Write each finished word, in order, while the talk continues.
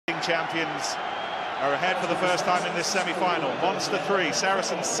champions are ahead for the first time in this semi-final. Munster 3,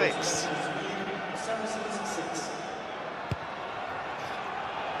 Saracens 6.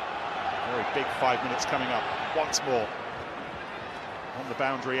 Very big 5 minutes coming up once more. On the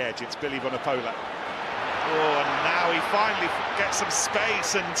boundary edge, it's Billy Vunipola. Oh, and now he finally gets some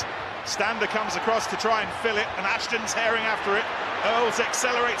space, and Stander comes across to try and fill it, and Ashton's herring after it. Earls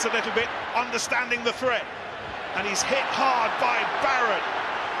accelerates a little bit, understanding the threat, and he's hit hard by Barrett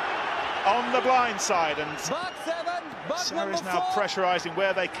on the blind side, and Sarries now pressurising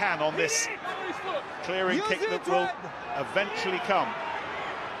where they can on this clearing kick that will eventually come.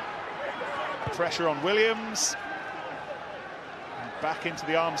 Pressure on Williams, and back into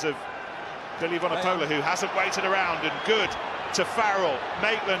the arms of Billy Vunipola, who hasn't waited around, and good to Farrell.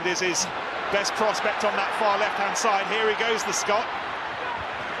 Maitland is his best prospect on that far left-hand side. Here he goes, the Scot.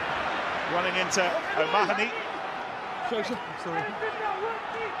 Running into O'Mahony. George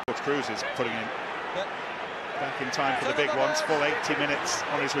Cruz is putting in back in time for the big ones. Full 80 minutes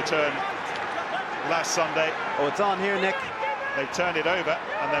on his return last Sunday. Oh, it's on here, Nick. They've turned it over,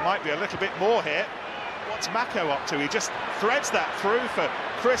 and there might be a little bit more here. What's Mako up to? He just threads that through for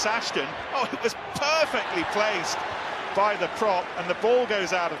Chris Ashton. Oh, it was perfectly placed by the prop, and the ball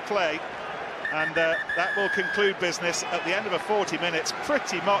goes out of play, and that will conclude business at the end of a 40 minutes.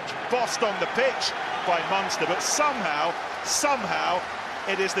 Pretty much bossed on the pitch by Munster, but somehow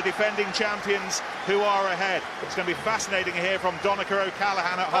it is the defending champions who are ahead. It's going to be fascinating to hear from Donncha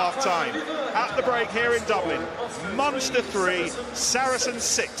O'Callaghan at half-time. At the break here in Dublin, Munster 3, Saracens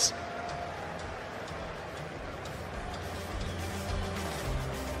 6.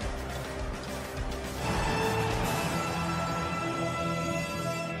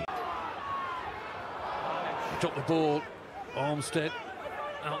 Took the ball, Armstead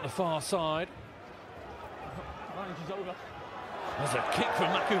out the far side. There's a kick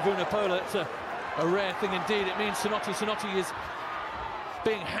from Mako Vunipola. It's a rare thing indeed. It means Sinoti is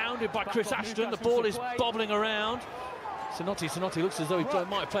being hounded by Chris Ashton. The ball is bobbling around. Sinoti looks as though he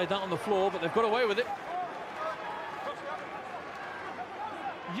might have played that on the floor, but they've got away with it.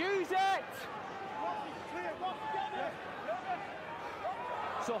 Use it!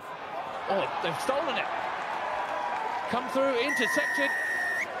 Oh, they've stolen it. Come through, intercepted,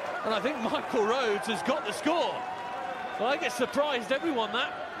 and I think Michael Rhodes has got the score. Well, I get surprised everyone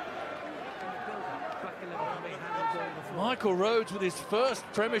that. Michael Rhodes with his first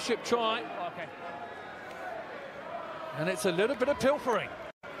Premiership try. And it's a little bit of pilfering.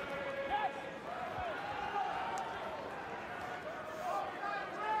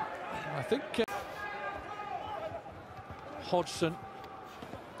 I think Hodgson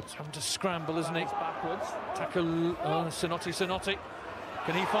is having to scramble, isn't he? Backwards. Tackle Sinoti.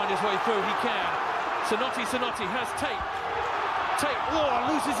 Can he find his way through? He can. Sinoti has Tate. Oh,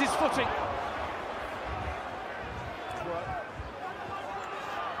 loses his footing.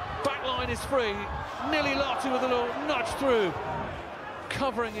 Back line is free. Nili Latu with a little nudge through.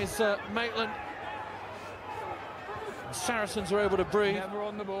 Covering his Maitland. Saracens are able to breathe. Never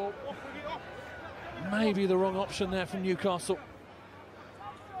on the ball. Maybe the wrong option there from Newcastle.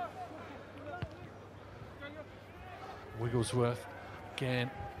 Wigglesworth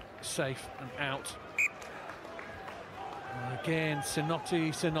again safe and out. And again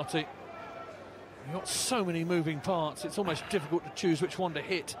Sinoti. You've got so many moving parts, it's almost difficult to choose which one to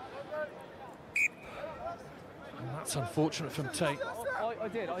hit. And that's unfortunate from Tate.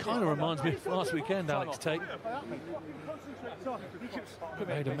 Kind of reminds me of last weekend, Alex Tate.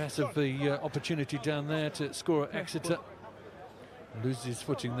 Made a mess of the opportunity down there to score at Exeter. Loses his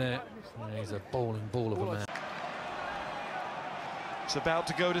footing there. Yeah, he's a bowling ball of a man. It's about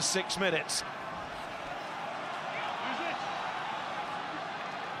to go to 6 minutes.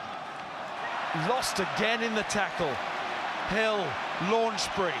 Lost again in the tackle. Hill,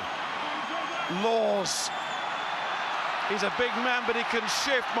 Launchbury, Laws. He's a big man, but he can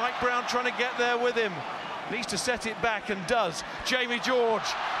shift. Mike Brown trying to get there with him. Needs to set it back and does. Jamie George,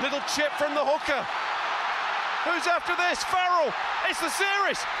 little chip from the hooker. Who's after this? Farrell. It's the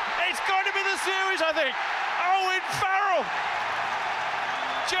series. It's going to be the series, I think. Owen Farrell.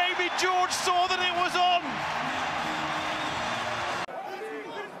 Jamie George saw that it was on.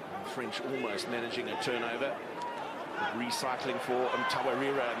 French almost managing a turnover. Recycling for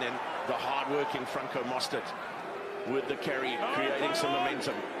Tawarira, and then the hard-working Franco Mostert with the carry, creating some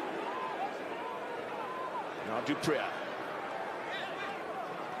momentum. Now Dupria.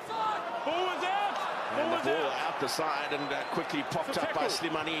 And the ball out the side and quickly popped up by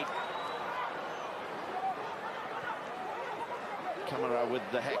Slimani. Kamara with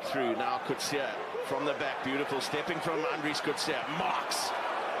the hack through. Now Coetzee from the back. Beautiful stepping from Andries Coetzee. Marks.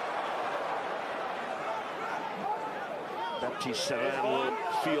 Matisse Savin will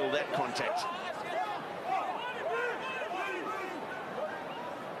feel that contact.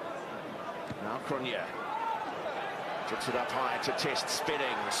 Now Cronje puts it up high to test Spedding.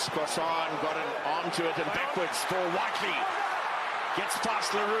 Scosson got an arm to it and backwards for Whiteley. Gets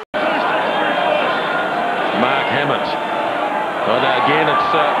past LaRue. Mark Hammond. And again, it's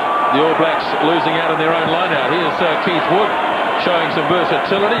the All Blacks losing out in their own line out. Here's Keith Wood showing some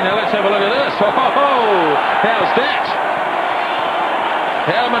versatility. Now let's have a look at this. Oh, how's that?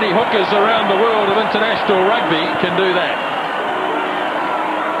 How many hookers around the world of international rugby can do that?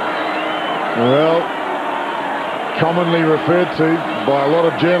 Well, commonly referred to by a lot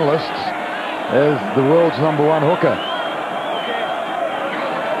of journalists as the world's #1 hooker.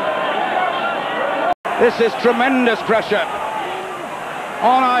 This is tremendous pressure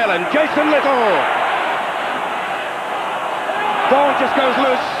on Ireland. Jason Little. Ball just goes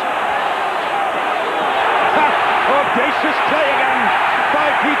loose. Audacious play again by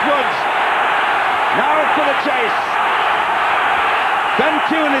Pete Woods. Now to the chase. Ben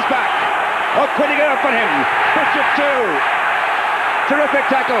Tune is back. Quitting it up on him. Bishop too. Terrific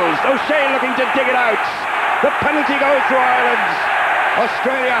tackles. O'Shea looking to dig it out. The penalty goes to Ireland.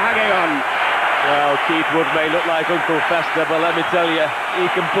 Australia hanging on. Well, Keith Wood may look like Uncle Fester, but let me tell you, he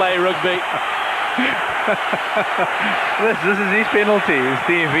can play rugby. This is his penalty,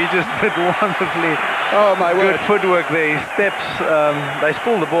 Steve. He just did wonderfully. Oh my word! Good footwork there. He steps. They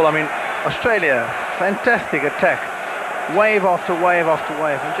spooled the ball. I mean, Australia, fantastic attack. Wave after wave after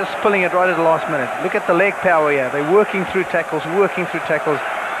wave, and just pulling it right at the last minute. Look at the leg power here. They're working through tackles, and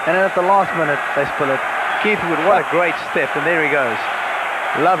then at the last minute they spill it. Keith Wood, what a great step, and there he goes.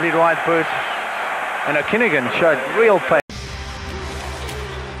 Lovely right boot. And O'Kinnigan showed real pace.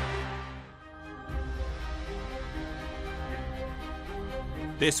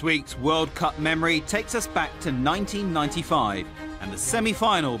 This week's World Cup memory takes us back to 1995 and the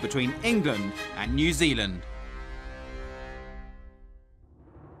semi-final between England and New Zealand.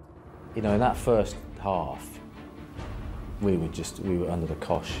 You know, in that first half, we were under the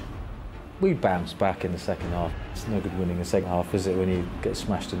cosh. We bounced back in the second half. It's no good winning the second half, is it, when you get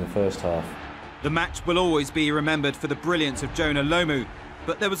smashed in the first half? The match will always be remembered for the brilliance of Jonah Lomu,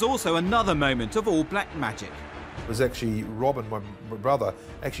 but there was also another moment of All Black magic. It was actually Robin, my brother,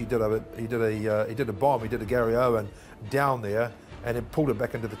 actually did a bomb. He did a Gary Owen down there, and then pulled it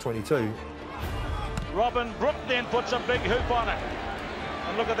back into the 22. Robin Brooke then puts a big hoop on it,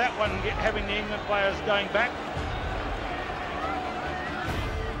 and look at that one, having the England players going back.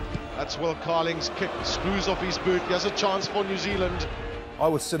 That's Will Carling's kick, screws off his boot. He has a chance for New Zealand. I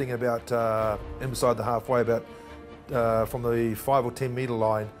was sitting about inside the halfway, about from the 5 or 10 metre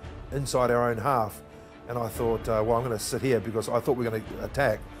line, inside our own half. And I thought, well, I'm going to sit here because I thought we were going to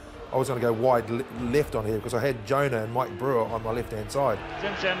attack. I was going to go wide left on here because I had Jonah and Mike Brewer on my left-hand side.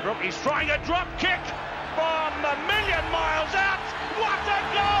 Zinzanbrook, he's trying a drop kick from a million miles out. What a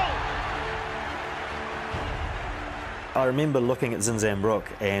goal! I remember looking at Zinzanbrook,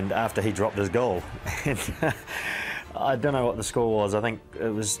 and after he dropped his goal, and I don't know what the score was. I think it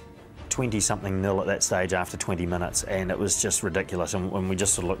was 20-something nil at that stage after 20 minutes, and it was just ridiculous. And when we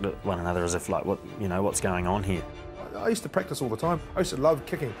just sort of looked at one another as if, like, what's going on here? I used to practice all the time. I used to love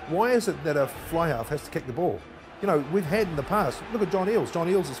kicking. Why is it that a fly half has to kick the ball? You know, we've had in the past. Look at John Eales. John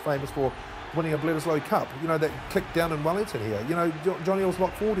Eales is famous for winning a Bledisloe Cup. You know, that kick down in Wellington here. You know, John Eales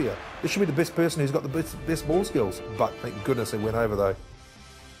locked forward here. This should be the best person who's got the best ball skills. But thank goodness he went over though.